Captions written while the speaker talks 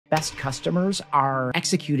best customers are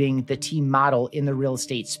executing the team model in the real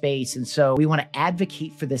estate space. And so we want to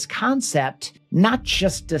advocate for this concept, not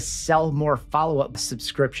just to sell more follow-up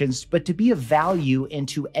subscriptions, but to be of value and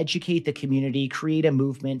to educate the community, create a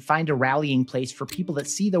movement, find a rallying place for people that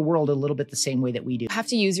see the world a little bit the same way that we do. You have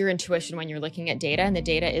to use your intuition when you're looking at data, and the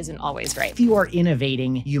data isn't always right. If you are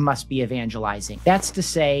innovating, you must be evangelizing. That's to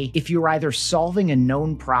say, if you're either solving a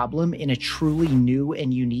known problem in a truly new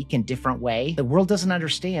and unique and different way, the world doesn't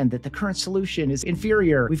understand that the current solution is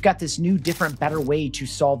inferior. We've got this new, different, better way to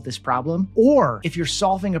solve this problem. Or if you're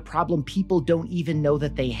solving a problem people don't even know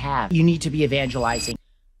that they have, you need to be evangelizing.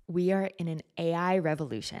 We are in an AI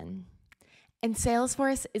revolution, and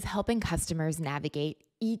Salesforce is helping customers navigate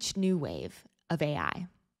each new wave of AI.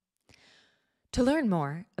 To learn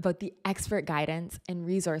more about the expert guidance and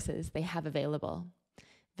resources they have available,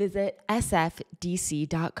 visit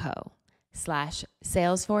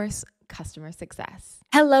sfdc.co/Salesforce Customer Success.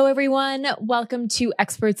 Hello, everyone. Welcome to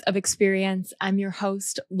Experts of Experience. I'm your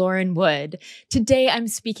host, Lauren Wood. Today, I'm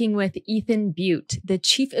speaking with Ethan Beute, the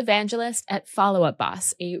Chief Evangelist at Follow Up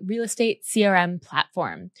Boss, a real estate CRM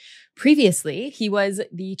platform. Previously, he was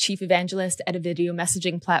the Chief Evangelist at a video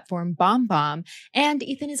messaging platform, BombBomb, and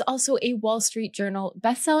Ethan is also a Wall Street Journal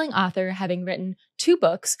bestselling author, having written 2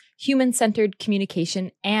 books, Human-Centered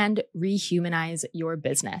Communication and Rehumanize Your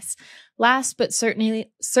Business. Last but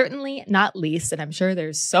certainly not least, and I'm sure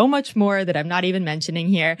there's so much more that I'm not even mentioning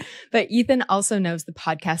here, but Ethan also knows the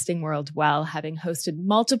podcasting world well, having hosted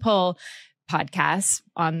multiple podcasts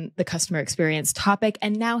on the customer experience topic,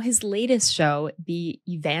 and now his latest show, The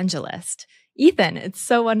Evangelist. Ethan, it's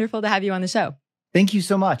so wonderful to have you on the show. Thank you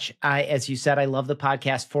so much. As you said, I love the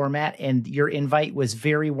podcast format, and your invite was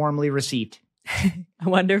very warmly received.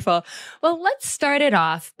 Wonderful. Well, let's start it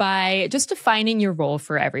off by just defining your role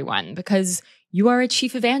for everyone, because you are a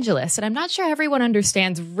chief evangelist, and I'm not sure everyone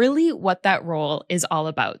understands really what that role is all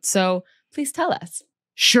about. So please tell us.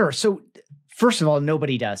 Sure. So first of all,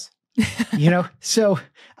 nobody does.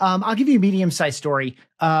 I'll give you a medium-sized story.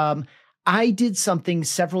 I did something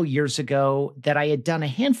several years ago that I had done a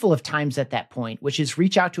handful of times at that point, which is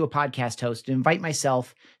reach out to a podcast host and invite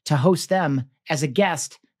myself to host them as a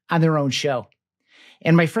guest on their own show.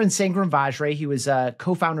 And my friend Sangram Vajre, he was a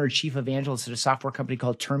co-founder and chief evangelist at a software company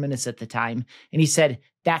called Terminus at the time. And he said,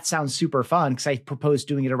 that sounds super fun, because I proposed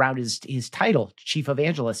doing it around his title, chief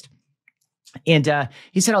evangelist. And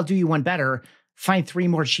he said, I'll do you one better. Find 3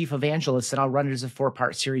 more chief evangelists, and I'll run it as a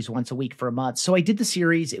 4-part series once a week for a month. So I did the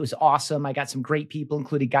series. It was awesome. I got some great people,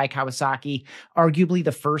 including Guy Kawasaki, arguably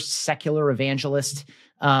the first secular evangelist.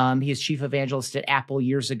 He was chief evangelist at Apple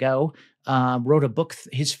years ago. Wrote a book,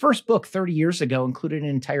 his first book 30 years ago, included an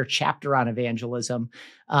entire chapter on evangelism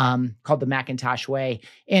called The Macintosh Way.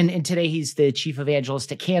 And today he's the chief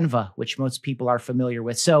evangelist at Canva, which most people are familiar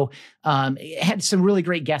with. So had some really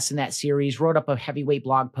great guests in that series, wrote up a heavyweight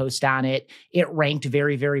blog post on it. It ranked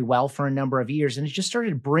very, very well for a number of years. And it just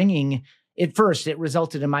started bringing, at first, it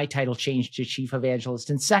resulted in my title change to chief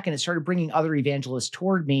evangelist. And second, it started bringing other evangelists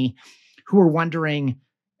toward me who were wondering,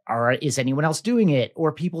 is anyone else doing it?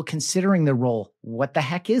 Or people considering the role? What the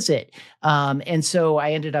heck is it? And so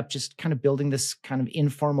I ended up just kind of building this kind of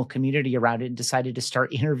informal community around it and decided to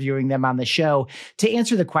start interviewing them on the show. To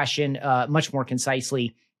answer the question much more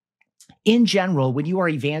concisely, in general, when you are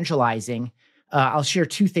evangelizing, I'll share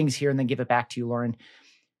 2 things here and then give it back to you, Lauren.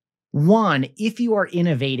 1, if you are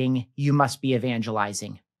innovating, you must be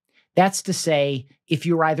evangelizing. That's to say, if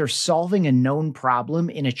you're either solving a known problem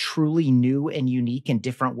in a truly new and unique and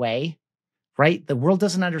different way, right? The world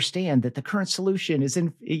doesn't understand that the current solution is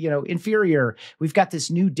inferior. We've got this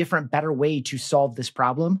new, different, better way to solve this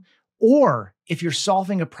problem. Or if you're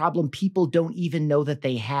solving a problem people don't even know that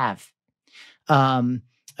they have,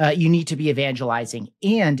 you need to be evangelizing.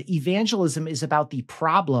 And evangelism is about the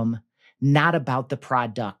problem, not about the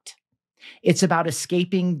product. It's about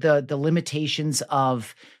escaping the limitations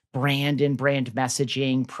of brand and brand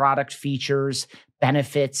messaging, product features,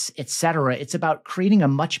 benefits, etc. It's about creating a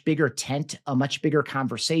much bigger tent, a much bigger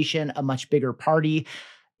conversation, a much bigger party.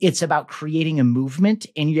 It's about creating a movement.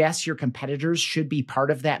 And yes, your competitors should be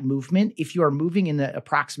part of that movement. If you are moving in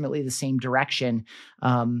approximately the same direction,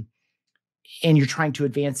 and you're trying to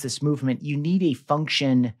advance this movement, you need a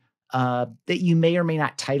function that you may or may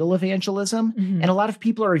not title evangelism. Mm-hmm. And a lot of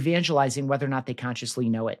people are evangelizing whether or not they consciously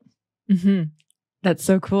know it. Mm-hmm. That's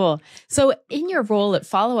so cool. So in your role at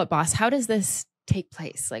Follow Up Boss, how does this take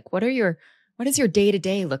place? Like, what does your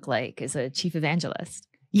day-to-day look like as a chief evangelist?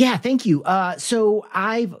 Yeah, thank you. So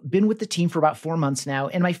I've been with the team for about 4 months now,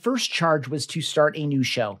 and my first charge was to start a new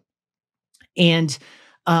show. And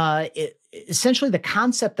essentially the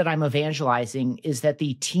concept that I'm evangelizing is that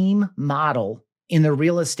the team model in the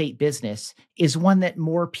real estate business is one that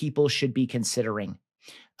more people should be considering.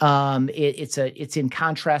 It's in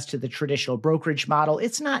contrast to the traditional brokerage model.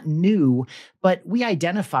 It's not new, but we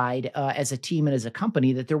identified as a team and as a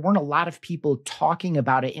company that there weren't a lot of people talking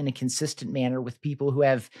about it in a consistent manner with people who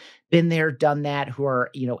have been there, done that, who are,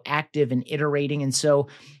 active and iterating. And so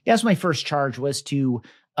that's my first charge, was to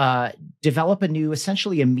develop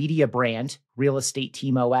essentially a media brand, Real Estate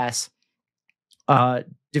Team OS,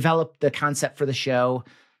 develop the concept for the show,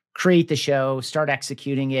 create the show, start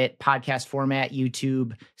executing it, podcast format,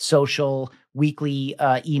 YouTube, social, weekly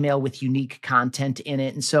email with unique content in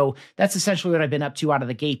it. And so that's essentially what I've been up to out of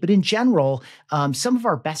the gate. But in general, some of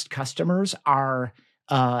our best customers are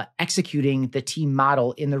executing the team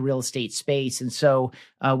model in the real estate space. And so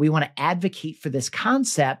we want to advocate for this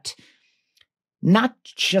concept, not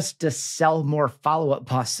just to sell more Follow-Up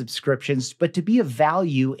Boss subscriptions, but to be of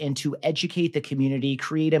value and to educate the community,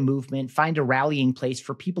 create a movement, find a rallying place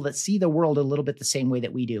for people that see the world a little bit the same way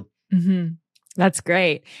that we do. Mm-hmm. That's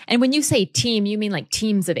great. And when you say team, you mean like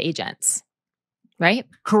teams of agents, right?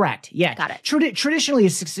 Correct. Yeah. Got it. Traditionally,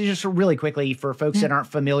 just really quickly for folks that aren't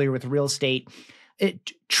familiar with real estate,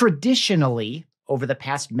 traditionally, over the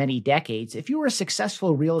past many decades, if you were a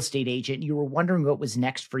successful real estate agent, you were wondering what was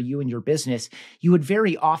next for you and your business, you would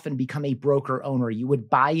very often become a broker owner. You would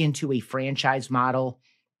buy into a franchise model,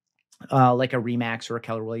 like a Remax or a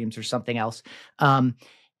Keller Williams or something else.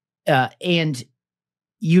 And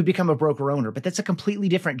you become a broker owner, but that's a completely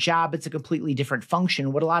different job. It's a completely different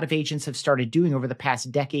function. What a lot of agents have started doing over the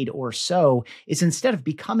past decade or so is, instead of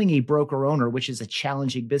becoming a broker owner, which is a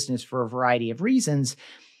challenging business for a variety of reasons,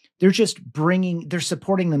 they're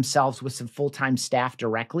supporting themselves with some full-time staff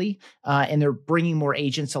directly, and they're bringing more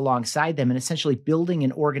agents alongside them and essentially building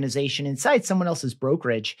an organization inside someone else's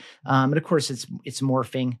brokerage. And of course, it's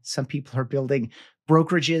morphing. Some people are building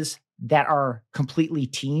brokerages that are completely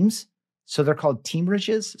teams, so they're called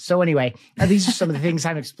teamrages. So anyway, these are some of the things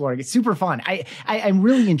I'm exploring. It's super fun. I'm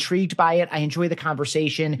really intrigued by it. I enjoy the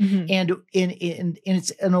conversation, and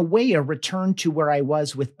it's in a way a return to where I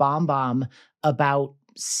was with BombBomb about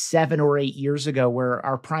 7 or 8 years ago, where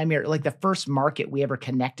our primary, like the first market we ever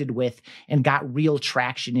connected with and got real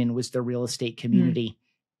traction in, was the real estate community.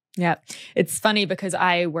 Yeah. It's funny because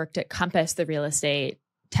I worked at Compass, the real estate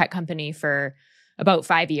tech company, for about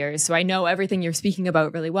 5 years. So I know everything you're speaking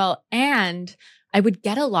about really well. And I would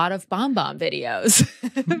get a lot of BombBomb videos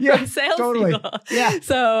from sales people. Yeah.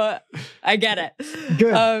 So I get it.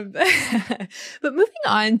 Good. But moving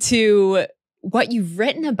on to what you've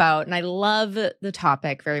written about, and I love the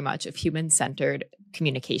topic very much of human-centered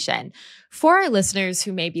communication. For our listeners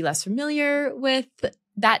who may be less familiar with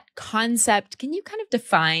that concept, can you kind of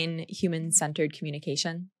define human-centered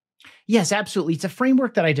communication? Yes, absolutely. It's a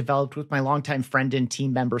framework that I developed with my longtime friend and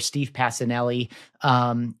team member, Steve Passanelli.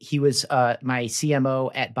 He was my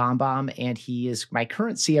CMO at BombBomb, and he is my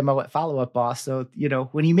current CMO at Follow-Up Boss. So,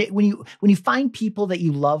 when you find people that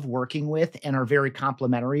you love working with and are very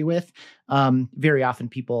complimentary with, very often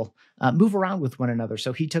people move around with one another.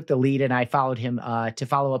 So he took the lead, and I followed him to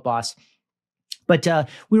Follow-Up Boss. But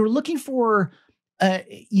we were looking for,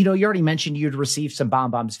 you already mentioned you'd received some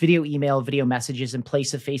BombBombs, video, email, video messages in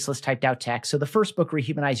place of faceless typed out text. So the first book,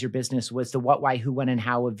 Rehumanize Your Business, was the what, why, who, when, and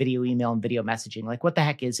how of video, email, and video messaging. Like, what the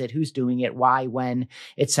heck is it? Who's doing it? Why, when,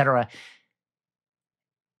 etc.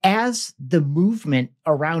 As the movement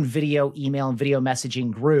around video, email, and video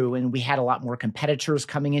messaging grew, and we had a lot more competitors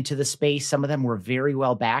coming into the space, some of them were very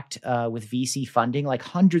well backed with VC funding, like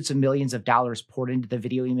hundreds of millions of dollars poured into the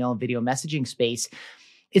video, email, and video messaging space.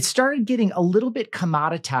 It started getting a little bit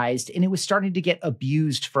commoditized, and it was starting to get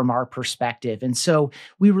abused from our perspective. And so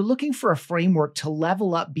we were looking for a framework to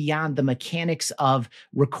level up beyond the mechanics of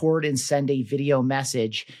record and send a video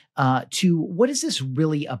message to what is this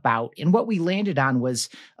really about? And what we landed on was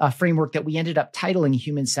a framework that we ended up titling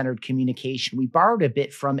Human-Centered Communication. We borrowed a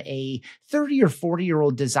bit from a 30 or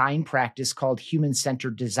 40-year-old design practice called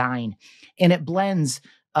Human-Centered Design, and it blends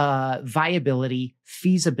viability,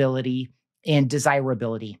 feasibility, and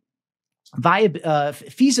desirability. Viability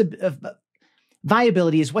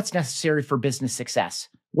is what's necessary for business success.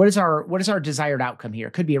 What is our desired outcome here?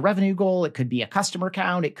 It could be a revenue goal. It could be a customer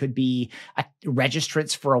count. It could be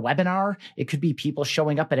registrants for a webinar. It could be people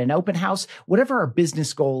showing up at an open house. Whatever our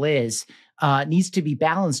business goal is, needs to be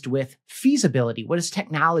balanced with feasibility. What does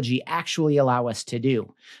technology actually allow us to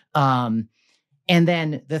do? And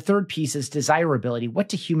then the third piece is desirability. What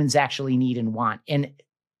do humans actually need and want? And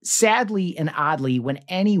sadly and oddly, when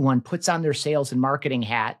anyone puts on their sales and marketing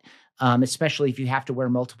hat, especially if you have to wear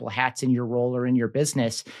multiple hats in your role or in your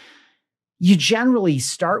business, you generally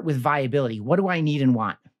start with viability. What do I need and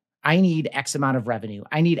want? I need X amount of revenue.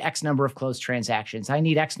 I need X number of closed transactions. I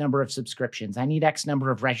need X number of subscriptions. I need X number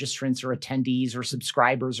of registrants or attendees or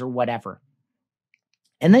subscribers or whatever.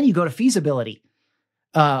 And then you go to feasibility.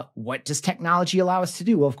 What does technology allow us to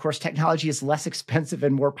do? Well, of course, technology is less expensive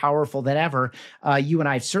and more powerful than ever. You and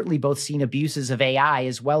I have certainly both seen abuses of AI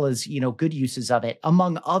as well as, good uses of it,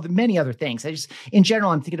 among many other things. In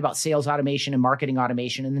general, I'm thinking about sales automation and marketing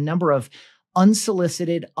automation and the number of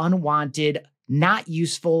unsolicited, unwanted, not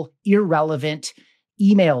useful, irrelevant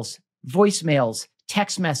emails, voicemails,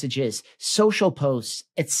 text messages, social posts,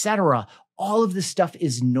 etc. All of this stuff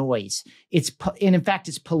is noise. And in fact,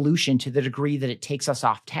 it's pollution to the degree that it takes us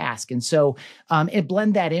off task. And so it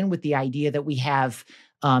blend that in with the idea that we have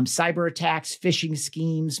cyber attacks, phishing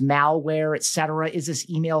schemes, malware, et cetera. Is this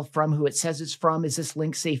email from who it says it's from? Is this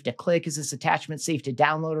link safe to click? Is this attachment safe to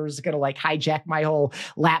download? Or is it going to hijack my whole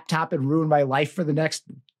laptop and ruin my life for the next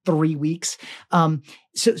 3 weeks?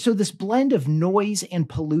 So this blend of noise and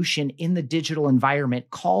pollution in the digital environment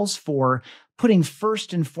calls for putting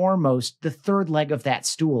first and foremost the third leg of that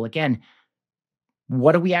stool. Again,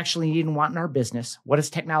 what do we actually need and want in our business? What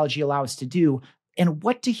does technology allow us to do? And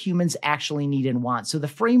what do humans actually need and want? So the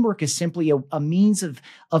framework is simply a means of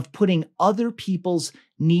putting other people's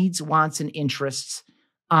needs, wants, and interests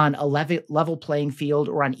on a level playing field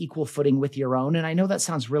or on equal footing with your own. And I know that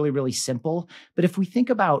sounds really, really simple, but if we think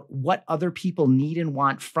about what other people need and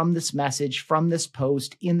want from this message, from this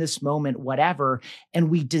post, in this moment, whatever, and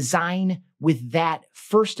we design with that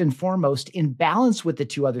first and foremost in balance with the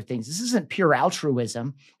two other things. This isn't pure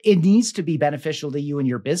altruism. It needs to be beneficial to you and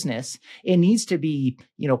your business. It needs to be,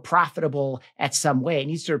 profitable at some way. It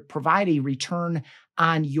needs to provide a return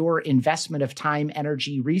on your investment of time,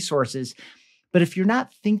 energy, resources. But if you're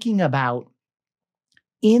not thinking about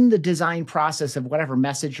in the design process of whatever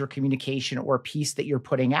message or communication or piece that you're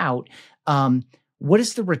putting out, what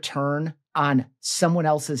is the return on someone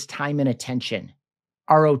else's time and attention?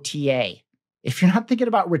 ROTA. If you're not thinking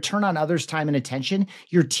about return on others' time and attention,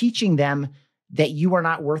 you're teaching them that you are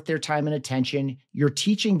not worth their time and attention. You're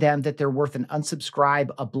teaching them that they're worth an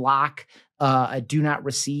unsubscribe, a block, a do not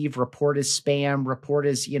receive, report as spam, report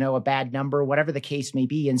as, a bad number, whatever the case may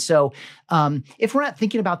be. And so if we're not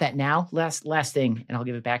thinking about that now, last thing, and I'll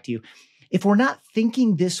give it back to you. If we're not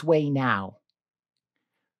thinking this way now,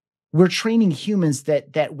 we're training humans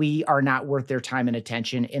that we are not worth their time and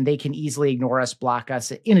attention, and they can easily ignore us, block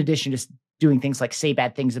us, in addition to doing things like say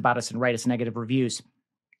bad things about us and write us negative reviews.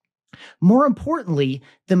 More importantly,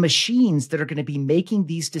 the machines that are going to be making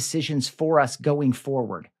these decisions for us going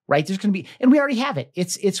forward, right? There's going to be, and we already have it.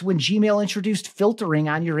 It's when Gmail introduced filtering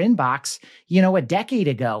on your inbox, a decade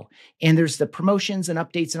ago, and there's the promotions and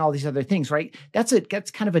updates and all these other things, right? That's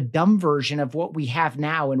kind of a dumb version of what we have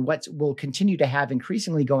now and what we'll continue to have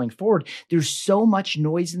increasingly going forward. There's so much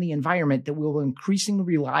noise in the environment that we will increasingly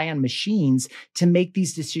rely on machines to make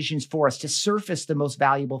these decisions for us, to surface the most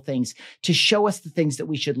valuable things, to show us the things that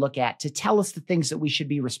we should look at, to tell us the things that we should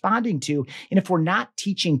be responding to. And if we're not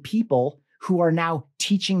teaching people who are now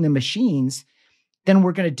teaching the machines, then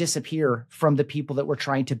we're going to disappear from the people that we're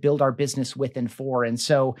trying to build our business with and for. And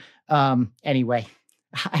so anyway,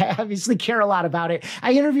 I obviously care a lot about it.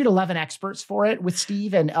 I interviewed 11 experts for it with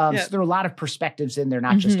Steve, and so there are a lot of perspectives in there,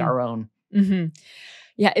 not just our own. Mm-hmm.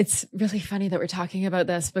 Yeah, it's really funny that we're talking about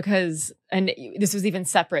this because, and this was even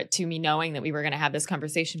separate to me knowing that we were going to have this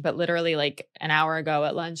conversation, but literally like an hour ago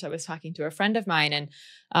at lunch, I was talking to a friend of mine,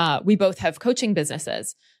 and we both have coaching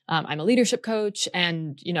businesses. I'm a leadership coach,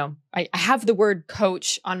 and, I have the word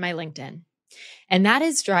coach on my LinkedIn, and that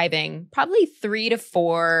is driving probably 3 to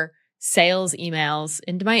 4 sales emails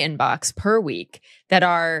into my inbox per week that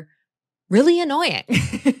are really annoying.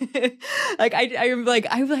 I'm like,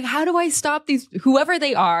 how do I stop these, whoever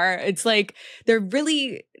they are? It's like, they're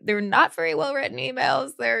not very well written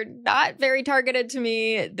emails. They're not very targeted to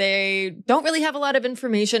me. They don't really have a lot of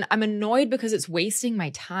information. I'm annoyed because it's wasting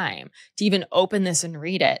my time to even open this and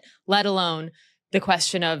read it, let alone the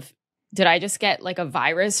question of, did I just get like a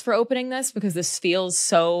virus for opening this? Because this feels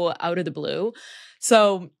so out of the blue.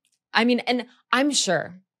 So, and I'm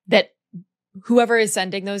sure that whoever is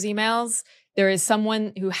sending those emails, there is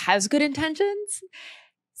someone who has good intentions.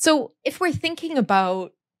 So if we're thinking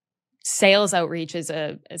about sales outreach as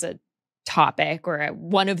a topic or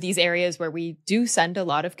one of these areas where we do send a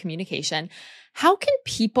lot of communication, how can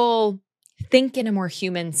people think in a more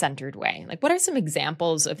human-centered way? Like, what are some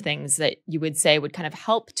examples of things that you would say would kind of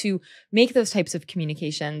help to make those types of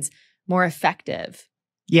communications more effective?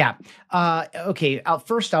 Yeah. Okay.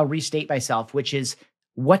 I'll restate myself, which is,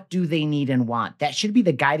 What do they need and want? That should be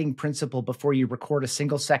the guiding principle before you record a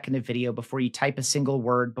single second of video, before you type a single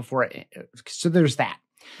word, so there's that.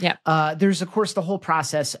 Yeah. There's, of course, the whole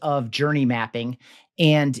process of journey mapping.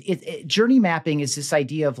 And journey mapping is this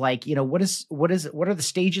idea of like, what are the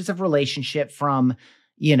stages of relationship from,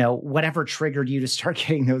 whatever triggered you to start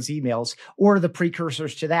getting those emails, or the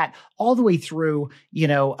precursors to that, all the way through,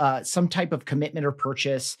 some type of commitment or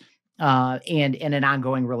purchase, and an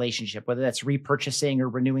ongoing relationship, whether that's repurchasing or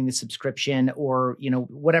renewing the subscription, or,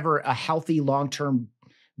 whatever a healthy long-term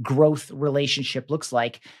growth relationship looks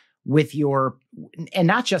like with and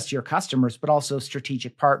not just your customers, but also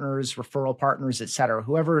strategic partners, referral partners, et cetera,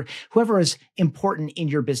 whoever is important in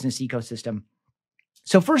your business ecosystem.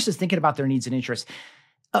 So first is thinking about their needs and interests.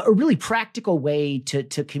 A really practical way to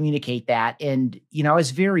communicate that. And, I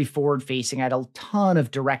was very forward facing. I had a ton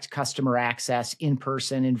of direct customer access in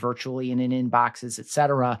person and virtually and in inboxes, et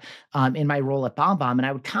cetera, in my role at BombBomb. And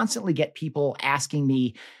I would constantly get people asking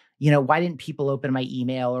me, why didn't people open my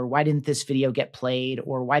email, or why didn't this video get played,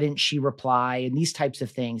 or why didn't she reply, and these types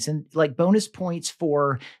of things. And like bonus points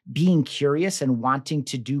for being curious and wanting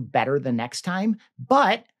to do better the next time.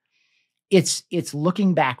 But it's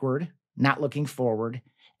looking backward, not looking forward.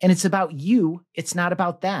 And it's about you. It's not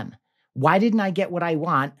about them. Why didn't I get what I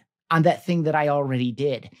want on that thing that I already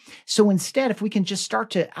did? So instead, if we can just start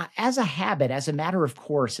to, as a habit, as a matter of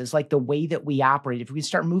course, as like the way that we operate, if we can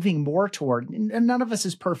start moving more toward, and none of us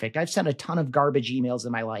is perfect. I've sent a ton of garbage emails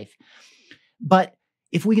in my life. But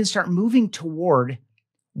if we can start moving toward,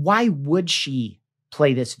 why would she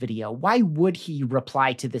play this video? Why would he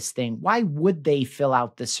reply to this thing? Why would they fill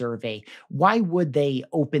out the survey? Why would they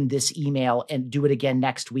open this email and do it again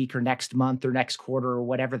next week or next month or next quarter or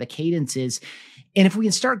whatever the cadence is? And if we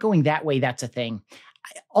can start going that way, that's a thing.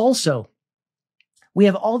 Also, we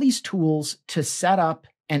have all these tools to set up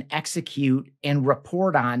and execute and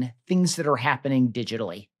report on things that are happening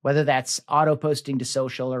digitally, whether that's auto posting to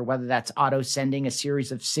social, or whether that's auto sending a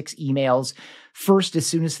series of 6 emails first as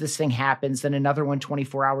soon as this thing happens, then another one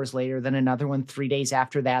 24 hours later, then another one 3 days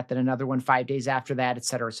after that, then another one 5 days after that, et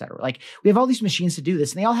cetera, et cetera. Like, we have all these machines to do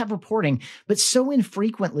this, and they all have reporting, but so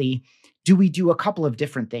infrequently do we do a couple of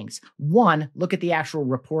different things. One, look at the actual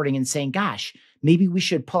reporting and saying, gosh, maybe we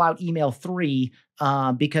should pull out email 3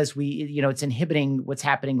 because it's inhibiting what's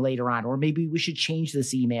happening later on, or maybe we should change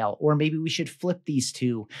this email, or maybe we should flip these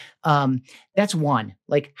 2. That's one.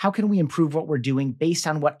 Like, how can we improve what we're doing based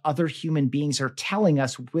on what other human beings are telling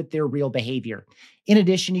us with their real behavior? In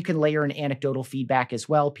addition, you can layer in anecdotal feedback as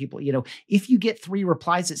well. People, if you get 3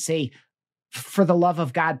 replies that say, for the love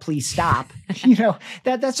of God, please stop.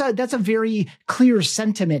 That's a very clear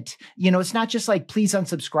sentiment. It's not just like, please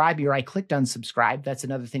unsubscribe, or I clicked unsubscribe. That's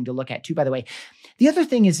another thing to look at too, by the way. The other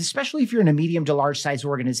thing is, especially if you're in a medium to large size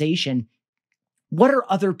organization, what are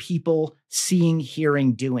other people seeing,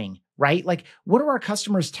 hearing, doing? Right? Like, what are our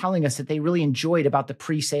customers telling us that they really enjoyed about the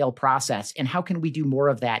pre-sale process? And how can we do more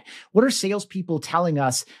of that? What are salespeople telling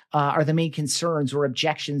us are the main concerns or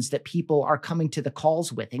objections that people are coming to the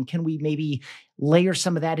calls with? And can we maybe layer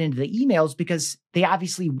some of that into the emails, because they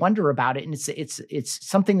obviously wonder about it, and it's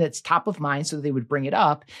something that's top of mind, so they would bring it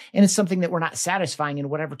up, and it's something that we're not satisfying in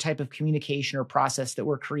whatever type of communication or process that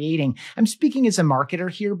we're creating. I'm speaking as a marketer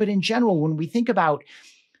here, but in general, when we think about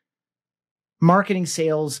marketing,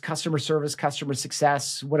 sales, customer service, customer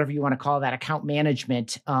success, whatever you want to call that, account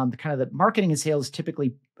management, the marketing and sales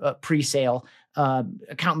typically pre-sale,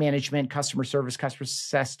 account management, customer service, customer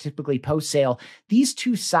success, typically post-sale. These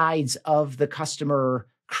 2 sides of the customer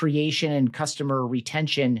creation and customer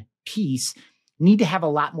retention piece need to have a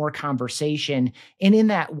lot more conversation. And in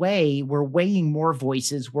that way, we're weighing more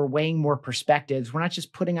voices, we're weighing more perspectives. We're not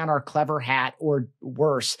just putting on our clever hat, or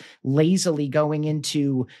worse, lazily going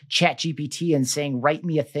into ChatGPT and saying, write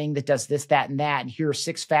me a thing that does this, that, and that, and here are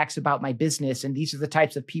 6 facts about my business, and these are the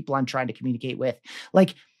types of people I'm trying to communicate with.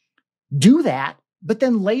 Like, do that, but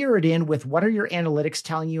then layer it in with, what are your analytics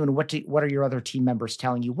telling you, and what are your other team members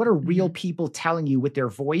telling you? What are real people telling you with their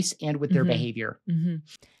voice and with their behavior? Mm-hmm.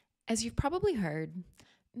 As you've probably heard,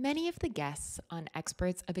 many of the guests on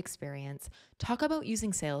Experts of Experience talk about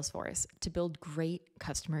using Salesforce to build great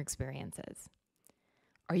customer experiences.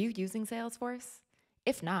 Are you using Salesforce?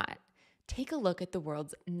 If not, take a look at the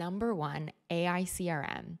world's #1 AI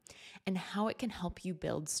CRM and how it can help you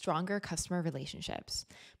build stronger customer relationships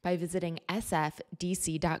by visiting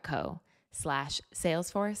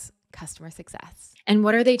sfdc.co/Salesforce customer success. And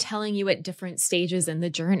what are they telling you at different stages in the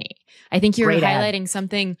journey? I think you're highlighting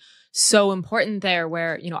something so important there,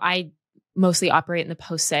 where, I mostly operate in the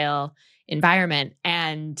post-sale environment,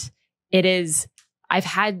 and I've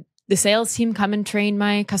had the sales team come and train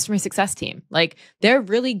my customer success team. Like, they're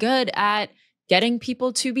really good at getting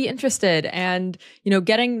people to be interested and,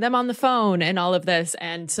 getting them on the phone and all of this.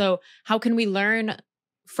 And so how can we learn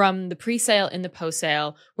from the pre-sale and the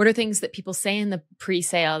post-sale? What are things that people say in the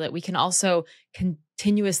pre-sale that we can also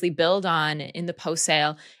continuously build on in the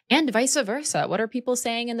post-sale, and vice versa? What are people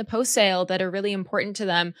saying in the post-sale that are really important to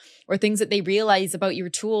them, or things that they realize about your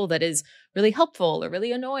tool that is really helpful or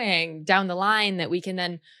really annoying down the line that we can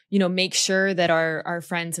then, make sure that our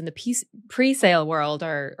friends in the pre-sale world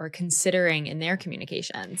are considering in their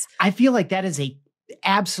communications? I feel like that is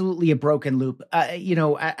absolutely a broken loop.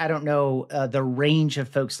 I don't know the range of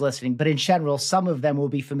folks listening, but in general, some of them will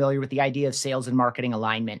be familiar with the idea of sales and marketing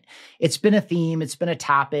alignment. It's been a theme. It's been a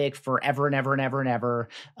topic forever and ever and ever and ever.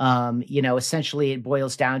 Essentially it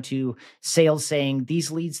boils down to sales saying these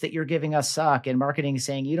leads that you're giving us suck, and marketing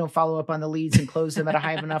saying you don't follow up on the leads and close them at a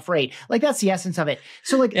high enough rate. Like, that's the essence of it.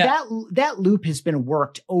 So that loop has been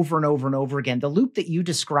worked over and over and over again. The loop that you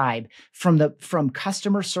describe from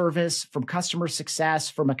customer service, from customer success,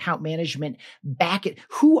 from account management, back at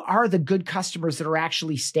who are the good customers that are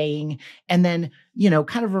actually staying, and then,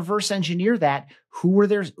 kind of reverse engineer that. Who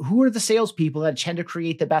are the salespeople that tend to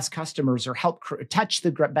create the best customers or help touch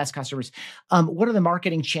the best customers? What are the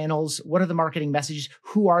marketing channels? What are the marketing messages?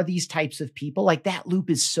 Who are these types of people? Like, that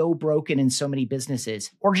loop is so broken in so many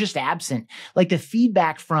businesses, or just absent. Like, the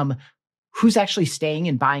feedback from who's actually staying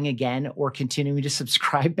and buying again or continuing to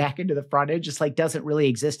subscribe back into the front end just doesn't really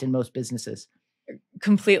exist in most businesses.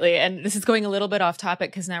 Completely. And this is going a little bit off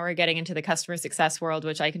topic because now we're getting into the customer success world,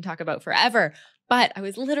 which I can talk about forever. But I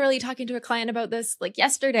was literally talking to a client about this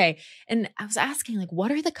yesterday. And I was asking,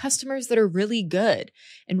 what are the customers that are really good?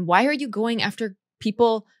 And why are you going after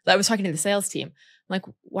people? I was talking to the sales team.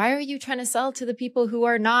 Why are you trying to sell to the people who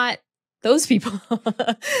are not those people?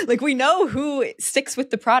 We know who sticks with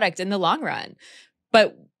the product in the long run,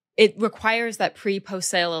 but it requires that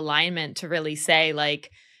post-sale alignment to really say,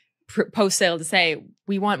 post-sale, to say,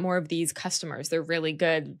 we want more of these customers. They're really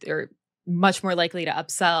good. They're much more likely to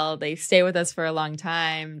upsell. They stay with us for a long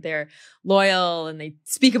time. They're loyal and they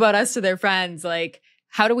speak about us to their friends.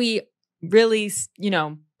 How do we really,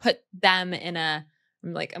 put them in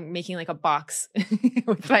I'm making a box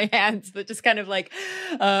with my hands, but just kind of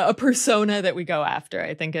a persona that we go after.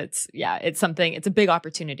 I think it's a big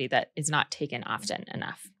opportunity that is not taken often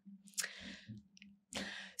enough.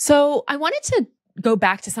 So I wanted to go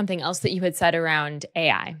back to something else that you had said around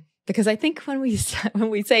AI, because I think when we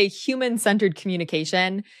say human-centered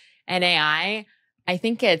communication and AI, I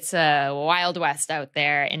think it's a wild west out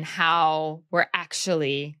there in how we're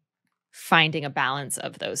actually finding a balance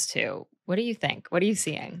of those two. What do you think? What are you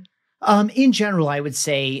seeing? In general, I would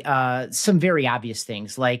say some very obvious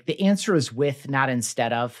things, like the answer is with, not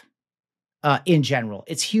instead of. In general,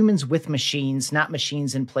 it's humans with machines, not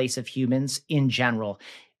machines in place of humans. In general,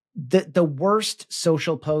 the worst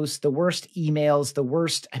social posts, the worst emails,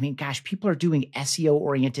 people are doing SEO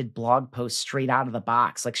oriented blog posts straight out of the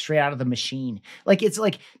box, straight out of the machine.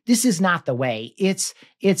 This is not the way. It's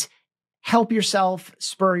help yourself,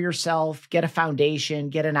 spur yourself, get a foundation,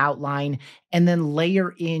 get an outline, and then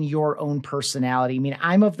layer in your own personality.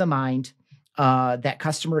 I'm of the mind that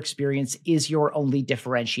customer experience is your only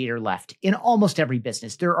differentiator left in almost every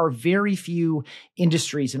business. There are very few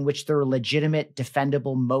industries in which there are legitimate,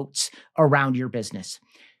 defendable moats around your business.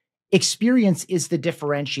 Experience is the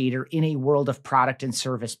differentiator in a world of product and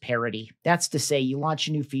service parity. That's to say, you launch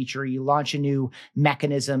a new feature, you launch a new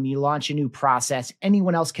mechanism, you launch a new process.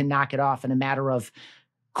 Anyone else can knock it off in a matter of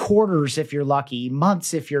quarters if you're lucky,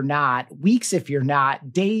 months if you're not, weeks if you're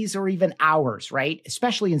not, days or even hours, right?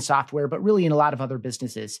 Especially in software, but really in a lot of other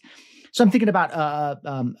businesses. So I'm thinking about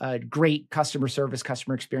a great customer service,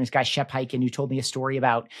 customer experience guy, Shep Hyken, who told me a story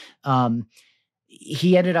about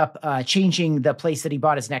he ended up changing the place that he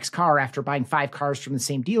bought his next car after buying 5 cars from the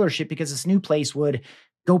same dealership, because this new place would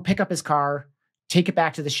go pick up his car, take it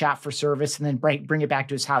back to the shop for service, and then bring it back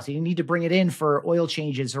to his house. He didn't need to bring it in for oil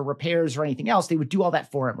changes or repairs or anything else. They would do all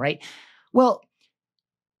that for him, right? Well,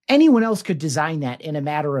 anyone else could design that in a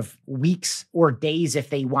matter of weeks or days if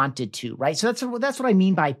they wanted to, right? So that's what I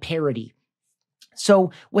mean by parity.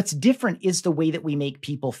 So what's different is the way that we make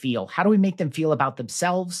people feel. How do we make them feel about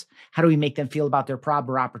themselves? How do we make them feel about their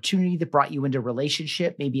problem or opportunity that brought you into a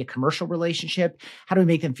relationship, maybe a commercial relationship? How do we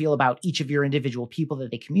make them feel about each of your individual people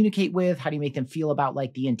that they communicate with? How do you make them feel about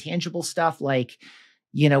the intangible stuff,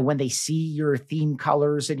 when they see your theme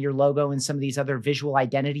colors and your logo and some of these other visual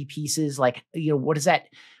identity pieces, what does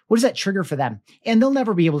that trigger for them? And they'll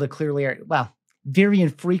never be able to clearly, very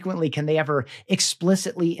infrequently can they ever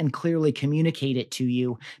explicitly and clearly communicate it to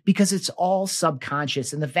you, because it's all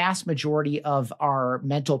subconscious. And the vast majority of our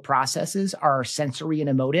mental processes are sensory and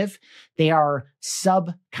emotive. They are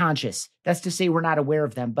subconscious. That's to say we're not aware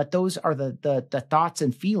of them, but those are the thoughts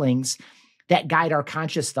and feelings that guide our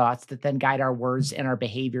conscious thoughts, that then guide our words and our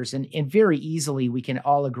behaviors. And very easily, we can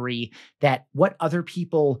all agree that what other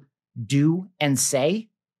people do and say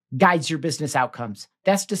guides your business outcomes.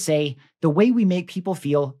 That's to say, the way we make people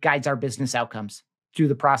feel guides our business outcomes through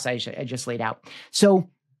the process I just laid out. So,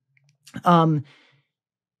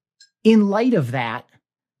 in light of that,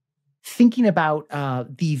 thinking about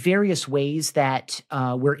the various ways that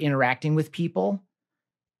we're interacting with people,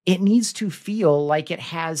 it needs to feel like it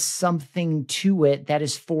has something to it that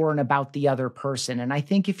is for and about the other person. And I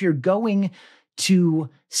think if you're going to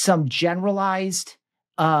some generalized,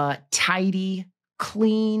 tidy,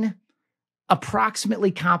 clean,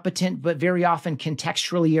 approximately competent, but very often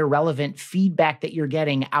contextually irrelevant feedback that you're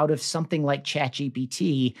getting out of something like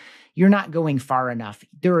ChatGPT, you're not going far enough.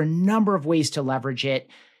 There are a number of ways to leverage it.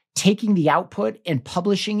 Taking the output and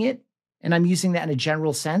publishing it, and I'm using that in a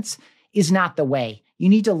general sense, is not the way. You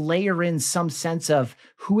need to layer in some sense of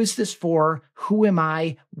who is this for? Who am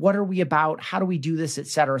I? What are we about? How do we do this, et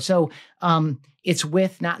cetera? So it's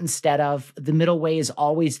with, not instead of. The middle way is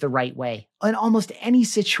always the right way. In almost any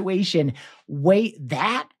situation, way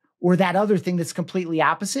that or that other thing that's completely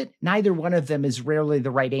opposite, neither one of them is rarely the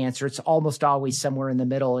right answer. It's almost always somewhere in the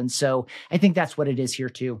middle. And so I think that's what it is here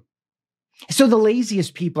too. So the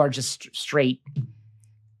laziest people are just straight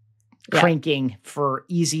cranking for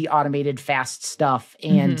easy, automated, fast stuff.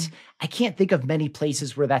 And I can't think of many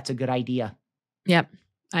places where that's a good idea. Yep.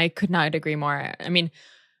 I could not agree more. I mean,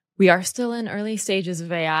 we are still in early stages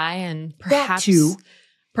of AI, and perhaps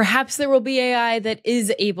there will be AI that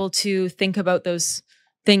is able to think about those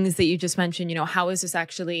things that you just mentioned. You know, how is this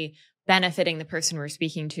actually benefiting the person we're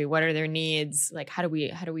speaking to? What are their needs? Like, how do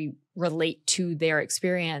we relate to their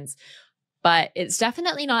experience? But it's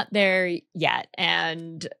definitely not there yet.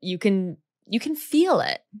 And you can feel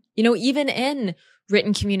it, you know, even in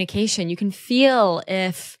written communication, you can feel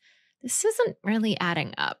if this isn't really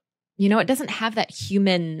adding up. You know, it doesn't have that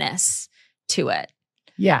humanness to it.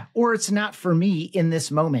 Yeah. Or it's not for me in this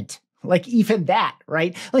moment. Like even that,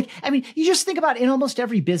 right? Like, I mean, you just think about in almost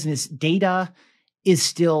every business, data is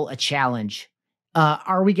still a challenge.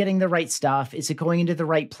 Are we getting the right stuff? Is it going into the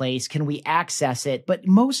right place? Can we access it? But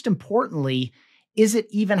most importantly, is it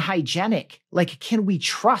even hygienic? Like, can we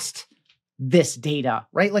trust this data,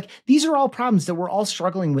 right? Like, these are all problems that we're all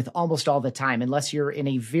struggling with almost all the time, unless you're in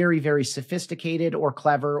a very, very sophisticated or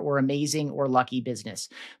clever or amazing or lucky business.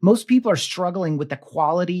 Most people are struggling with the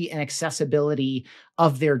quality and accessibility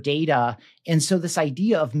of their data. And so this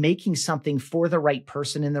idea of making something for the right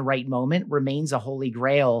person in the right moment remains a holy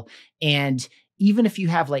grail. And even if you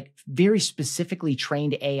have like very specifically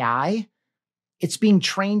trained AI, it's being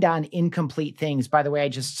trained on incomplete things. By the way, I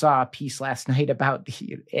just saw a piece last night about,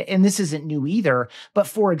 and this isn't new either, but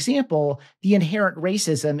for example, the inherent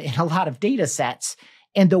racism in a lot of data sets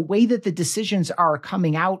and the way that the decisions are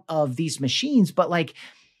coming out of these machines. But like,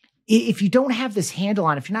 if you don't have this handle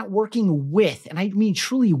on, if you're not working with, and I mean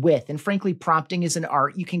truly with, and frankly, prompting is an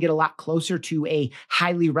art, you can get a lot closer to a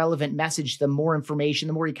highly relevant message. The more information,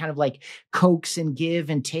 the more you kind of like coax and give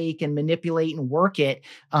and take and manipulate and work it.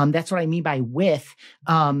 That's what I mean by with.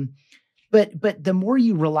 But the more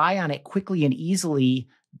you rely on it quickly and easily,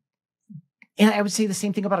 and I would say the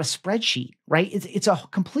same thing about a spreadsheet, right? It's a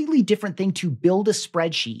completely different thing to build a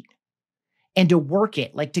spreadsheet and to work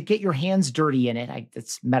it, like to get your hands dirty in it.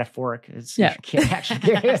 It's metaphoric. You can't actually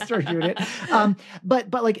get your hands dirty in it.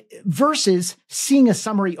 But like versus seeing a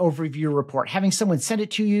summary overview report, having someone send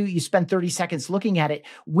it to you, you spend 30 seconds looking at it.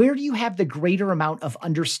 Where do you have the greater amount of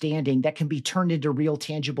understanding that can be turned into real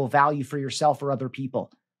tangible value for yourself or other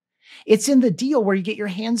people? It's in the deal where you get your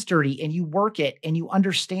hands dirty and you work it and you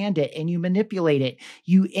understand it and you manipulate it.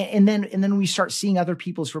 And then when we start seeing other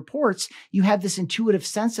people's reports, you have this intuitive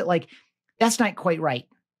sense that like, that's not quite right.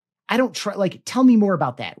 I don't try, like, tell me more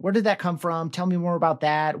about that. Where did that come from? Tell me more about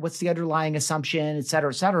that. What's the underlying assumption, et cetera,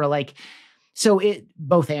 et cetera. Like, so it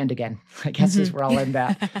both and again, I guess is where I'll end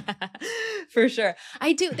that. For sure.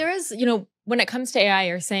 I do. There is, you know, when it comes to AI,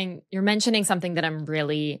 you're mentioning something that I'm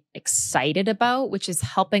really excited about, which is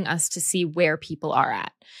helping us to see where people are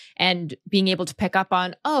at and being able to pick up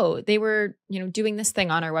on, oh, they were, you know, doing this thing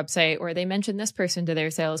on our website, or they mentioned this person to their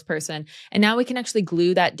salesperson. And now we can actually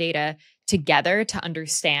glue that data together to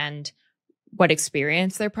understand what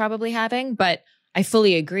experience they're probably having. But I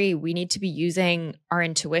fully agree. We need to be using our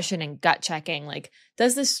intuition and gut checking. Like,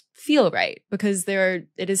 does this feel right? Because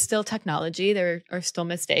it is still technology. There are still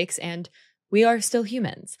mistakes, and we are still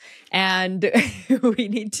humans, and we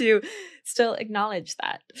need to still acknowledge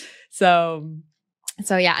that. So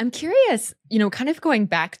yeah, I'm curious, kind of going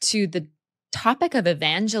back to the topic of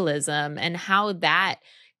evangelism and how that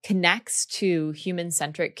connects to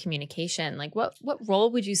human-centric communication. Like what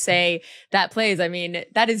role would you say that plays? I mean,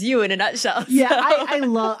 that is you in a nutshell. Yeah,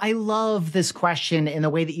 I love this question and the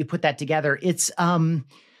way that you put that together. It's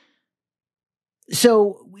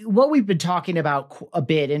so what we've been talking about a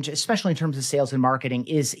bit, and especially in terms of sales and marketing,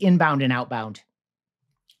 is inbound and outbound,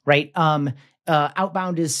 right?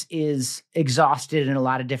 Outbound is exhausted in a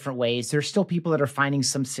lot of different ways. There's still people that are finding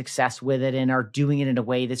some success with it and are doing it in a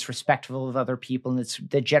way that's respectful of other people and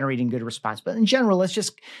they're generating good response. But in general, let's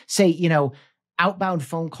just say, outbound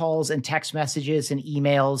phone calls and text messages and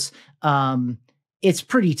emails, it's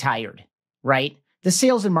pretty tired, right? The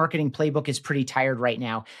sales and marketing playbook is pretty tired right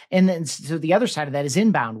now. And then so the other side of that is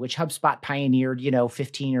inbound, which HubSpot pioneered,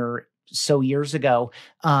 15 or so years ago,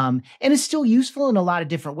 and is still useful in a lot of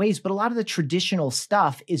different ways, but a lot of the traditional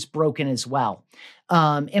stuff is broken as well.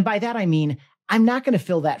 And by that, I mean, I'm not going to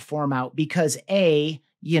fill that form out because A,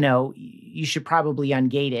 you should probably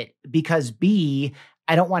ungate it, because B,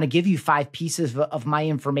 I don't want to give you 5 pieces of my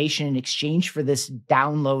information in exchange for this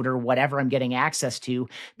download or whatever I'm getting access to,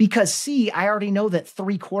 because C, I already know that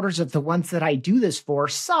 3/4 of the ones that I do this for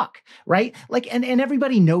suck, right? Like, and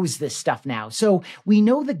everybody knows this stuff now. So we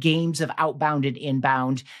know the games of outbound and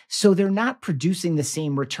inbound, so they're not producing the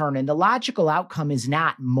same return. And the logical outcome is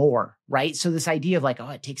not more, right? So this idea of like, oh,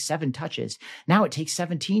 it takes 7 touches. Now it takes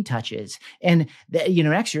 17 touches. And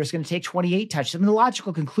next year it's going to take 28 touches. I mean, the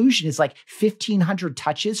logical conclusion is like 1,500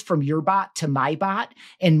 touches from your bot to my bot.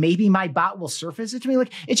 And maybe my bot will surface it to me.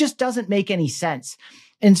 Like, it just doesn't make any sense.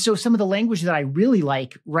 And so some of the language that I really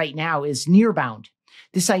like right now is nearbound.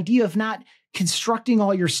 This idea of not constructing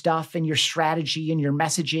all your stuff and your strategy and your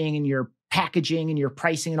messaging and your packaging and your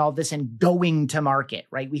pricing and all this and going to market,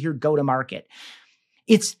 right? We hear go to market.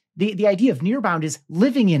 It's the idea of nearbound is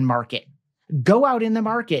living in market. Go out in the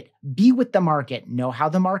market, be with the market, know how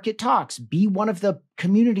the market talks, be one of the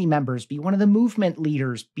community members, be one of the movement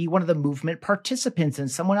leaders, be one of the movement participants in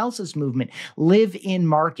someone else's movement, live in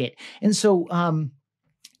market. And so,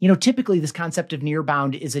 typically this concept of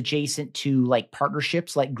nearbound is adjacent to like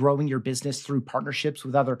partnerships, like growing your business through partnerships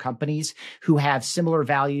with other companies who have similar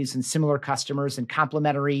values and similar customers and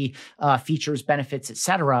complementary features, benefits, et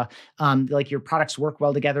cetera. Like your products work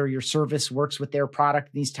well together, your service works with their product,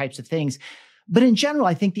 these types of things. But in general,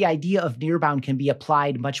 I think the idea of nearbound can be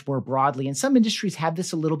applied much more broadly. And some industries have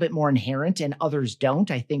this a little bit more inherent and others don't.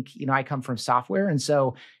 I think, I come from software, and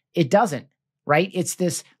so it doesn't, right? It's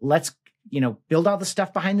this, let's build all the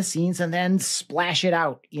stuff behind the scenes and then splash it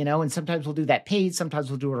out, and sometimes we'll do that paid. Sometimes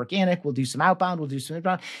we'll do it organic. We'll do some outbound. We'll do some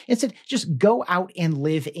inbound. Instead, just go out and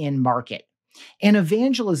live in market. And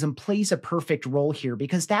evangelism plays a perfect role here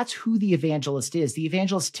because that's who the evangelist is. The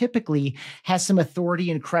evangelist typically has some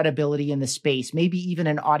authority and credibility in the space, maybe even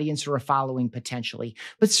an audience or a following potentially,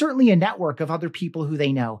 but certainly a network of other people who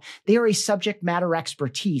they know. They are a subject matter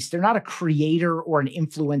expertise. They're not a creator or an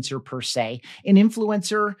influencer per se. An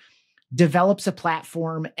influencer develops a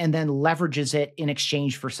platform and then leverages it in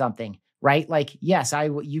exchange for something, right? Like, yes,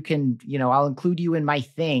 you can, I'll include you in my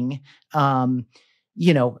thing,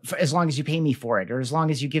 as long as you pay me for it, or as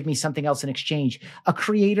long as you give me something else in exchange. A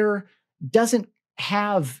creator doesn't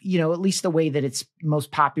have, at least the way that it's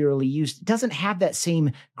most popularly used, doesn't have that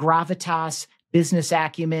same gravitas, business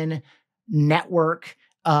acumen, network,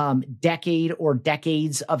 decade or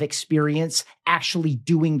decades of experience actually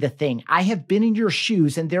doing the thing. I have been in your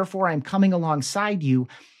shoes, and therefore I'm coming alongside you.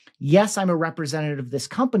 Yes, I'm a representative of this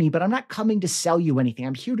company, but I'm not coming to sell you anything.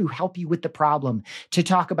 I'm here to help you with the problem, to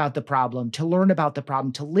talk about the problem, to learn about the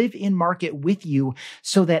problem, to live in market with you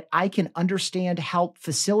so that I can understand, help,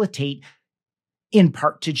 facilitate, in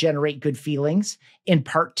part to generate good feelings, in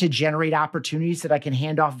part to generate opportunities that I can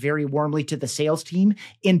hand off very warmly to the sales team,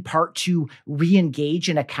 in part to re-engage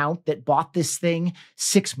an account that bought this thing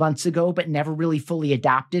 6 months ago, but never really fully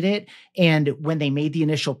adopted it. And when they made the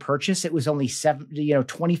initial purchase, it was only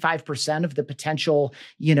 25% of the potential,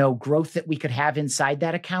 growth that we could have inside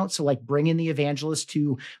that account. So like bring in the evangelist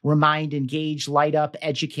to remind, engage, light up,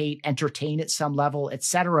 educate, entertain at some level, et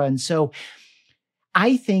cetera. And so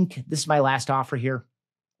I think this is my last offer here.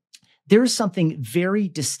 There's something very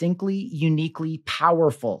distinctly, uniquely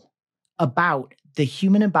powerful about the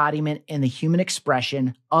human embodiment and the human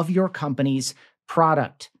expression of your company's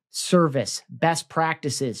product, service, best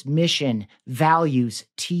practices, mission, values,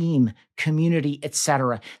 team, community,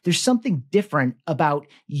 etc. There's something different about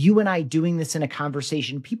you and I doing this in a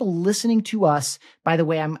conversation. People listening to us, by the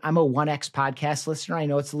way, I'm a 1X podcast listener. I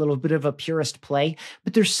know it's a little bit of a purist play,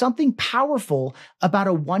 but there's something powerful about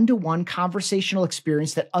a one-to-one conversational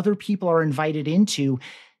experience that other people are invited into.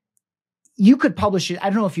 You could publish it. I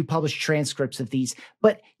don't know if you publish transcripts of these,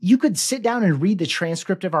 but you could sit down and read the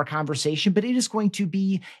transcript of our conversation, but it is going to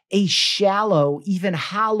be a shallow, even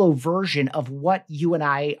hollow version of what you and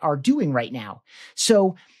I are doing right now.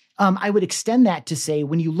 So I would extend that to say,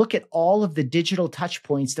 when you look at all of the digital touch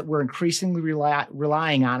points that we're increasingly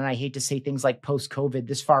relying on, and I hate to say things like post-COVID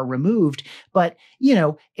this far removed, but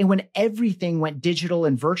and when everything went digital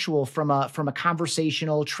and virtual from a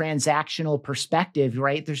conversational, transactional perspective,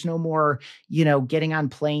 right? There's no more, getting on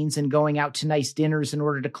planes and going out to nice dinners in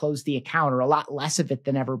order to close the account, or a lot less of it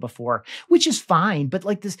than ever before, which is fine. But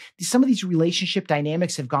like some of these relationship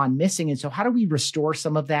dynamics have gone missing. And so how do we restore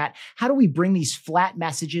some of that? How do we bring these flat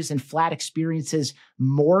messages and flat experiences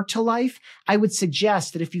more to life? I would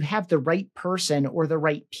suggest that if you have the right person or the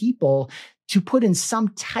right people to put in some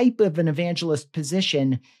type of an evangelist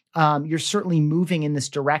position, you're certainly moving in this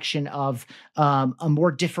direction of a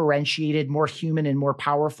more differentiated, more human and more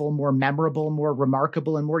powerful, more memorable, more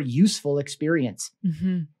remarkable, and more useful experience.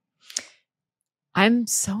 Mm-hmm. I'm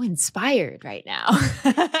so inspired right now.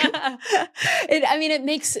 It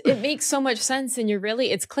makes so much sense, and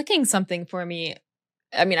it's clicking something for me.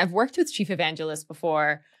 I mean, I've worked with chief evangelists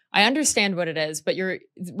before. I understand what it is, but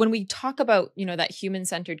when we talk about, that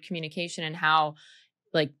human-centered communication and how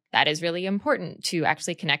like that is really important to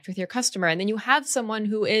actually connect with your customer. And then you have someone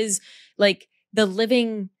who is like the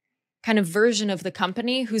living kind of version of the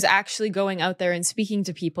company who's actually going out there and speaking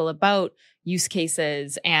to people about use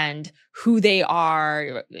cases and who they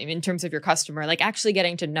are in terms of your customer, like actually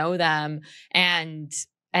getting to know them and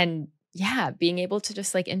being able to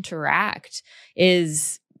just like interact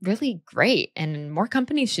is really great. And more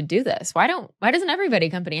companies should do this. Why doesn't every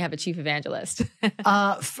company have a chief evangelist?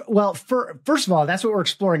 First of all, that's what we're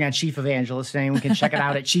exploring on Chief Evangelist. Anyone can check it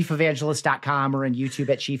out at chiefevangelist.com or on YouTube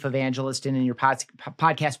at Chief Evangelist and in your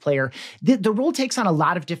podcast player. The role takes on a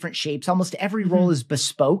lot of different shapes. Almost every role is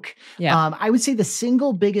bespoke. Yeah. I would say the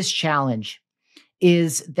single biggest challenge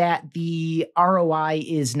is that the ROI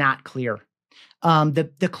is not clear.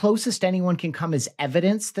 The closest anyone can come is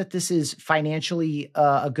evidence that this is financially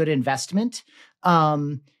a good investment,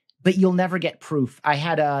 but you'll never get proof. I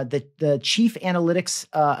had the chief analytics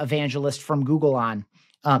evangelist from Google on,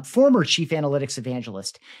 former chief analytics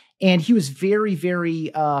evangelist, and he was very,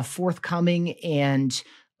 very forthcoming and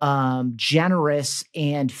generous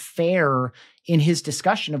and fair in his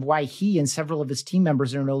discussion of why he and several of his team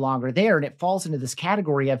members are no longer there. And it falls into this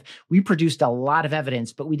category of, we produced a lot of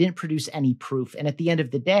evidence, but we didn't produce any proof. And at the end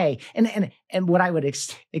of the day, and what I would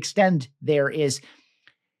extend there is,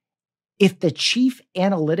 if the chief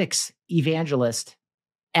analytics evangelist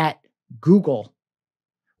at Google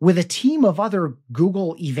with a team of other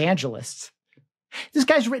Google evangelists, this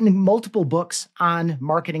guy's written multiple books on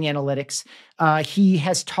marketing analytics. He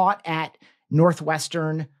has taught at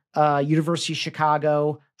Northwestern, University of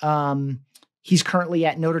Chicago. He's currently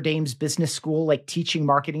at Notre Dame's business school, like teaching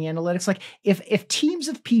marketing analytics. Like if teams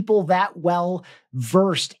of people that well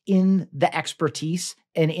versed in the expertise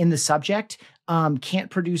and in the subject can't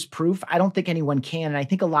produce proof, I don't think anyone can. And I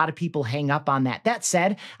think a lot of people hang up on that. That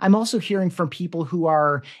said, I'm also hearing from people who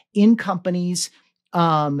are in companies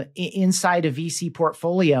inside a VC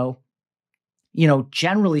portfolio,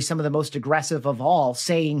 generally some of the most aggressive of all,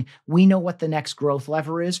 saying, we know what the next growth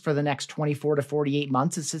lever is for the next 24 to 48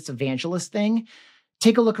 months. It's this evangelist thing.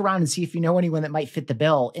 Take a look around and see if you know anyone that might fit the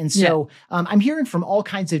bill. And so I'm hearing from all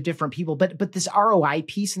kinds of different people, but this ROI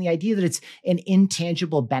piece and the idea that it's an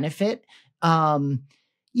intangible benefit,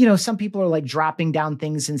 some people are like dropping down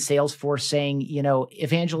things in Salesforce saying,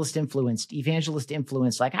 evangelist influenced.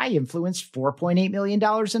 Like, I influenced $4.8 million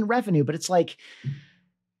in revenue, but it's like,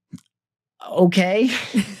 okay,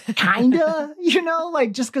 kinda,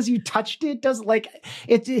 like just because you touched it doesn't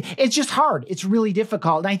it's just hard. It's really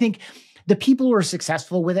difficult. And I think the people who are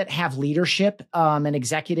successful with it have leadership and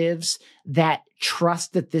executives that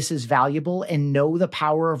trust that this is valuable and know the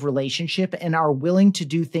power of relationship and are willing to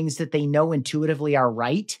do things that they know intuitively are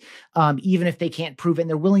right, even if they can't prove it. And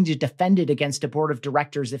they're willing to defend it against a board of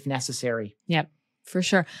directors if necessary. Yep, for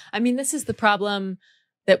sure. I mean, this is the problem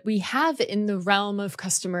that we have in the realm of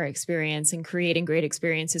customer experience and creating great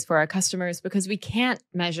experiences for our customers, because we can't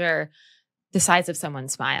measure the size of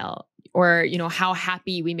someone's smile or, how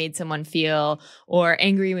happy we made someone feel or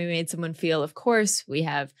angry we made someone feel. Of course, we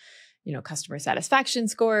have, customer satisfaction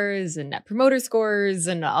scores and net promoter scores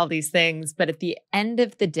and all these things. But at the end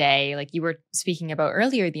of the day, like you were speaking about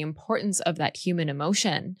earlier, the importance of that human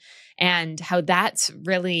emotion and how that's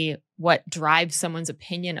really what drives someone's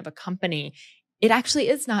opinion of a company. It actually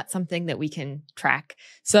is not something that we can track.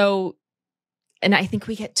 So, and I think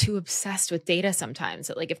we get too obsessed with data sometimes.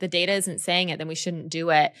 That like if the data isn't saying it, then we shouldn't do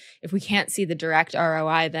it. If we can't see the direct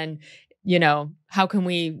ROI, then, how can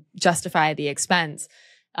we justify the expense?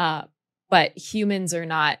 But humans are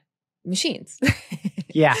not machines.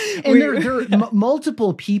 Yeah. And there are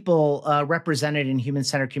multiple people represented in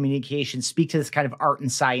human-centered communication speak to this kind of art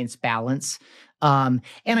and science balance. And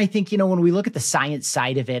I think, when we look at the science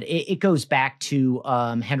side of it, it goes back to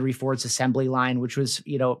Henry Ford's assembly line, which was,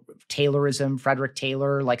 Taylorism, Frederick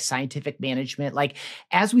Taylor, like scientific management. Like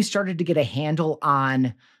as we started to get a handle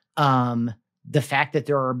on the fact that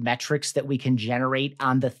there are metrics that we can generate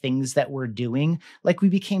on the things that we're doing, like we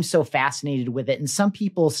became so fascinated with it. And some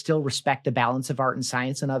people still respect the balance of art and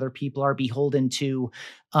science, and other people are beholden to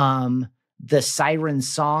the siren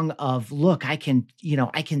song of, look, I can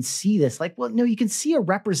see this. Like, well, no, you can see a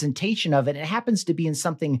representation of it. It happens to be in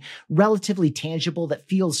something relatively tangible that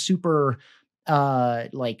feels super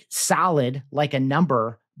like solid, like a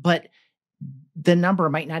number, but the number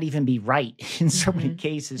might not even be right in so many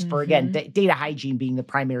cases for, again, data hygiene being the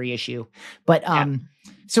primary issue. But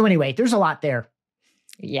so anyway, there's a lot there.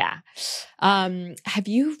 Yeah. Have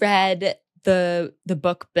you read the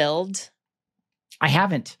book Build? I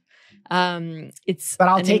haven't. But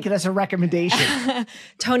I'll take it as a recommendation.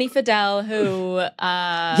 Tony Fadell, who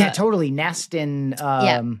totally Nest and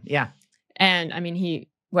and I mean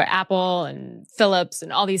Apple and Philips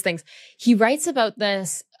and all these things. He writes about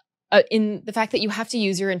this in the fact that you have to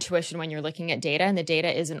use your intuition when you're looking at data, and the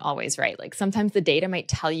data isn't always right. Like sometimes the data might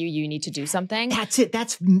tell you need to do something. That's it.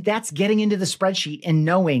 That's getting into the spreadsheet and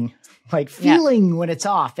knowing, like feeling when it's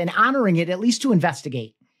off and honoring it, at least to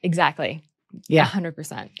investigate. Exactly. Yeah,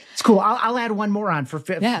 100%. It's cool. I'll add one more on for I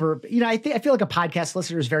feel like a podcast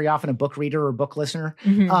listener is very often a book reader or book listener.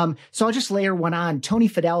 So I'll just layer one on. Tony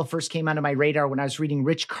Fadell first came onto my radar when I was reading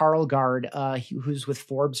Rich Karlgaard, who's with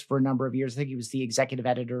Forbes for a number of years. I think he was the executive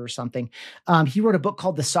editor or something. He wrote a book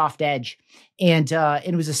called The Soft Edge, and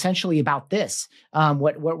it was essentially about this.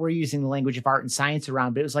 What we're using the language of art and science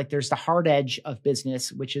around, but it was like there's the hard edge of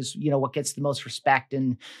business, which is what gets the most respect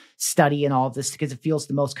and study and all of this because it feels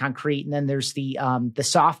the most concrete, and then there's the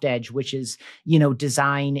soft edge, which is,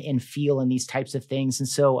 design and feel and these types of things. And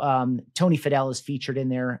so Tony Fadell is featured in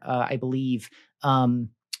there, I believe,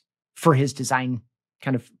 for his design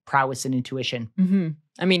kind of prowess and intuition.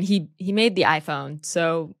 I mean, he made the iPhone,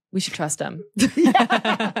 so we should trust him.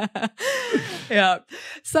 Yeah.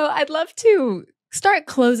 So I'd love to start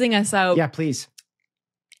closing us out. Yeah, please.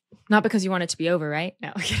 Not because you want it to be over, right?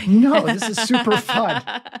 No, I'm kidding. No, this is super fun.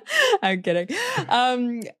 I'm kidding.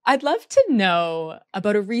 I'd love to know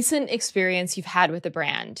about a recent experience you've had with a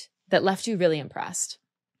brand that left you really impressed.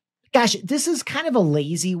 Gosh, this is kind of a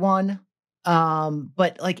lazy one.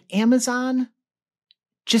 But like Amazon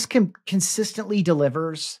just consistently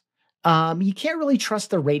delivers. You can't really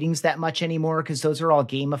trust the ratings that much anymore because those are all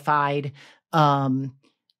gamified.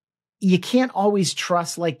 You can't always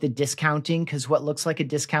trust like the discounting because what looks like a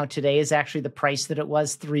discount today is actually the price that it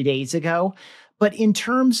was 3 days ago. But in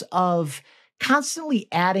terms of constantly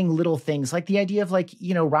adding little things, like the idea of like,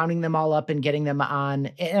 rounding them all up and getting them on,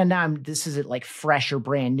 and now this isn't like fresh or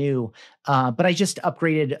brand new, but I just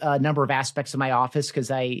upgraded a number of aspects of my office because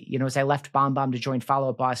as I left BombBomb to join Follow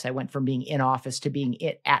Up Boss, I went from being in office to being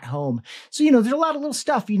at home. So, there's a lot of little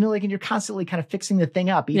stuff, like, and you're constantly kind of fixing the thing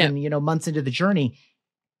up, even, months into the journey.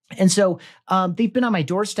 And so they've been on my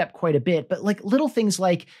doorstep quite a bit, but like little things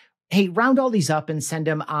like, hey, round all these up and send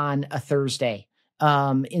them on a Thursday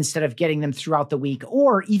instead of getting them throughout the week.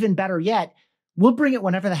 Or even better yet, we'll bring it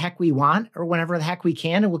whenever the heck we want or whenever the heck we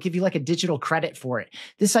can, and we'll give you like a digital credit for it.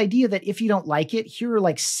 This idea that if you don't like it, here are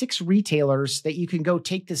like 6 retailers that you can go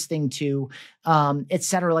take this thing to, et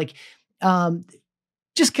cetera. Like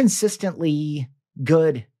just consistently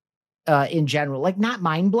good. In general, like not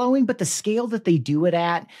mind blowing, but the scale that they do it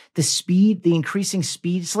at, the speed, the increasing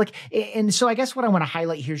speed. It's like, and so I guess what I want to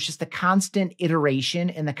highlight here is just the constant iteration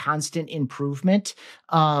and the constant improvement.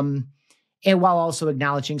 And while also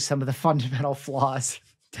acknowledging some of the fundamental flaws.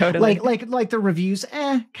 Totally. Like the reviews,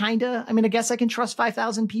 kind of. I mean, I guess I can trust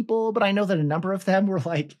 5,000 people, but I know that a number of them were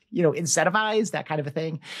like, incentivized, that kind of a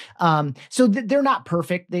thing. So they're not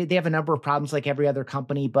perfect. They have a number of problems like every other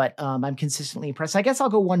company, but I'm consistently impressed. I guess I'll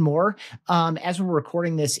go one more. As we're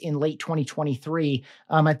recording this in late 2023,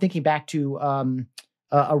 I'm thinking back to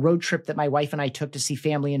a road trip that my wife and I took to see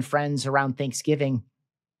family and friends around Thanksgiving.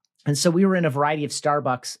 And so we were in a variety of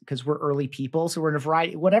Starbucks because we're early people. So we're in a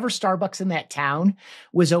variety, whatever Starbucks in that town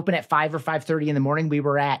was open at 5 or 5:30 in the morning, we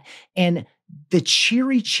were at. And the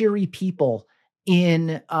cheery people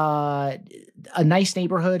in a nice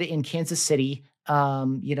neighborhood in Kansas City,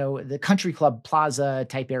 the Country Club Plaza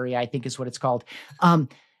type area, I think is what it's called.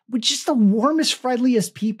 With just the warmest,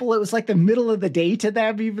 friendliest people. It was like the middle of the day to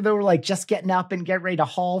them, even though we're like just getting up and getting ready to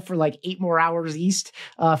haul for like 8 more hours east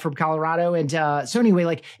from Colorado. And so anyway,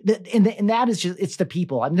 like, and that is just, it's the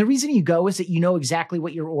people. I mean, the reason you go is that you know exactly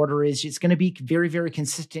what your order is. It's going to be very, very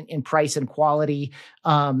consistent in price and quality.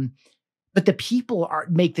 But the people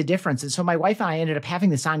make the difference. And so my wife and I ended up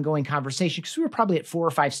having this ongoing conversation because we were probably at 4 or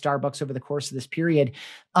 5 Starbucks over the course of this period.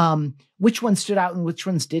 Which ones stood out and which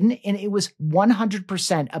ones didn't. And it was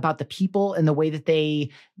 100% about the people and the way that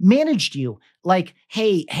they managed you. Like,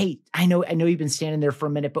 hey, I know you've been standing there for a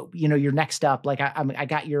minute, but you're next up. Like I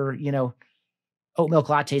got your, oat milk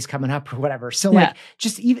lattes coming up or whatever. So like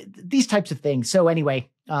just even these types of things. So anyway,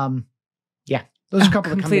 yeah. Those are a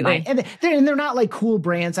couple that come to mind. And they're not like cool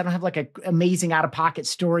brands. I don't have like an amazing out-of-pocket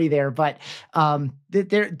story there, but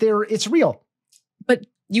it's real. But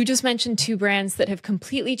you just mentioned 2 brands that have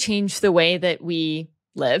completely changed the way that we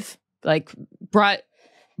live, like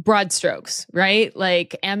broad strokes, right?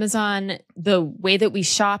 Like Amazon, the way that we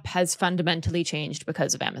shop has fundamentally changed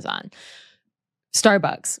because of Amazon.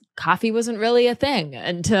 Starbucks, coffee wasn't really a thing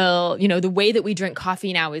until, the way that we drink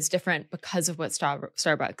coffee now is different because of what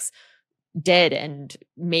Starbucks did and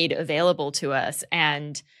made available to us.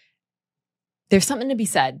 And there's something to be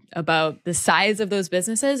said about the size of those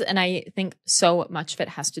businesses. And I think so much of it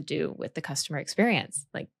has to do with the customer experience.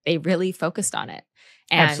 Like they really focused on it.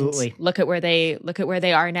 And absolutely. Look at where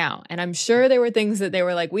they are now. And I'm sure there were things that they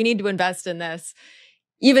were like, we need to invest in this,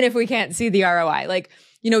 even if we can't see the ROI. Like,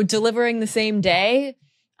 delivering the same day,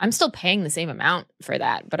 I'm still paying the same amount for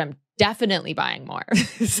that, but I'm definitely buying more.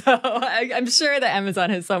 So I'm sure that Amazon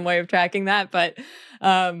has some way of tracking that, but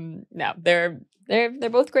no, they're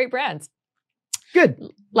both great brands.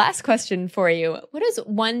 Good. Last question for you. What is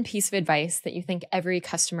one piece of advice that you think every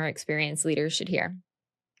customer experience leader should hear?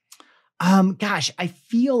 Gosh, I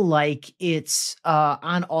feel like it's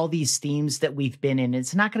on all these themes that we've been in.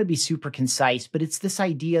 It's not going to be super concise, but it's this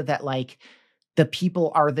idea that like the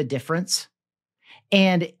people are the difference.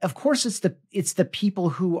 And of course, it's the people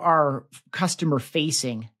who are customer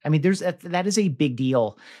facing. I mean, that is a big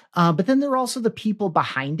deal. But then there are also the people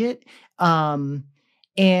behind it. And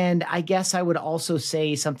I guess I would also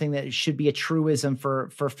say something that should be a truism for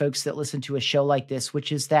folks that listen to a show like this,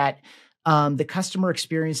 which is that the customer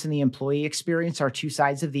experience and the employee experience are 2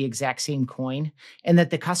 sides of the exact same coin, and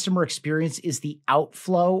that the customer experience is the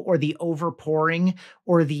outflow or the overpouring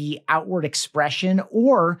or the outward expression,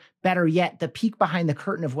 or better yet, the peek behind the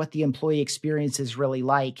curtain of what the employee experience is really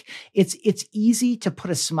like. It's easy to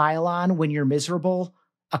put a smile on when you're miserable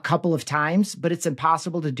a couple of times, but it's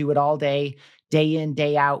impossible to do it all day in,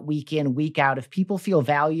 day out, week in, week out. If people feel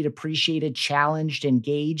valued, appreciated, challenged,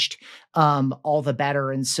 engaged, all the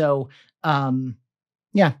better. And so,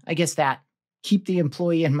 I guess that keep the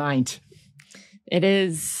employee in mind. It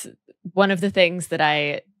is one of the things that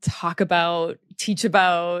I talk about, teach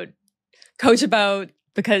about, coach about,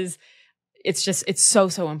 because it's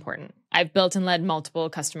so important. I've built and led multiple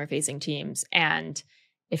customer facing teams. And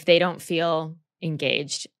if they don't feel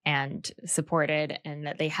engaged and supported and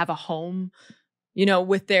that they have a home,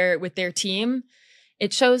 with their team,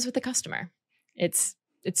 it shows with the customer. It's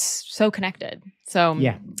so connected. So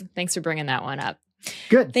thanks for bringing that one up.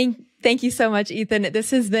 Good. Thank you so much, Ethan.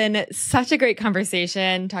 This has been such a great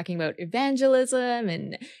conversation talking about evangelism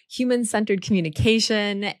and human-centered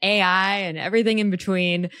communication, AI, and everything in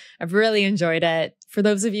between. I've really enjoyed it. For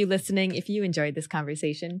those of you listening, if you enjoyed this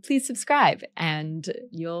conversation, please subscribe and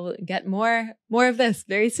you'll get more of this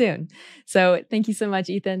very soon. So thank you so much,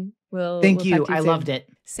 Ethan. Thank you. I loved it.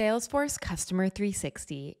 Salesforce Customer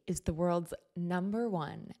 360 is the world's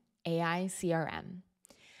 #1 AI CRM,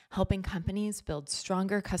 helping companies build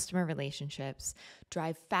stronger customer relationships,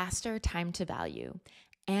 drive faster time to value,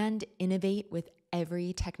 and innovate with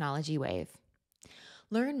every technology wave.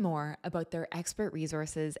 Learn more about their expert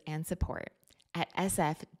resources and support at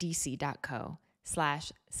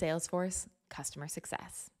sfdc.co/Salesforce Customer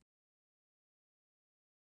Success.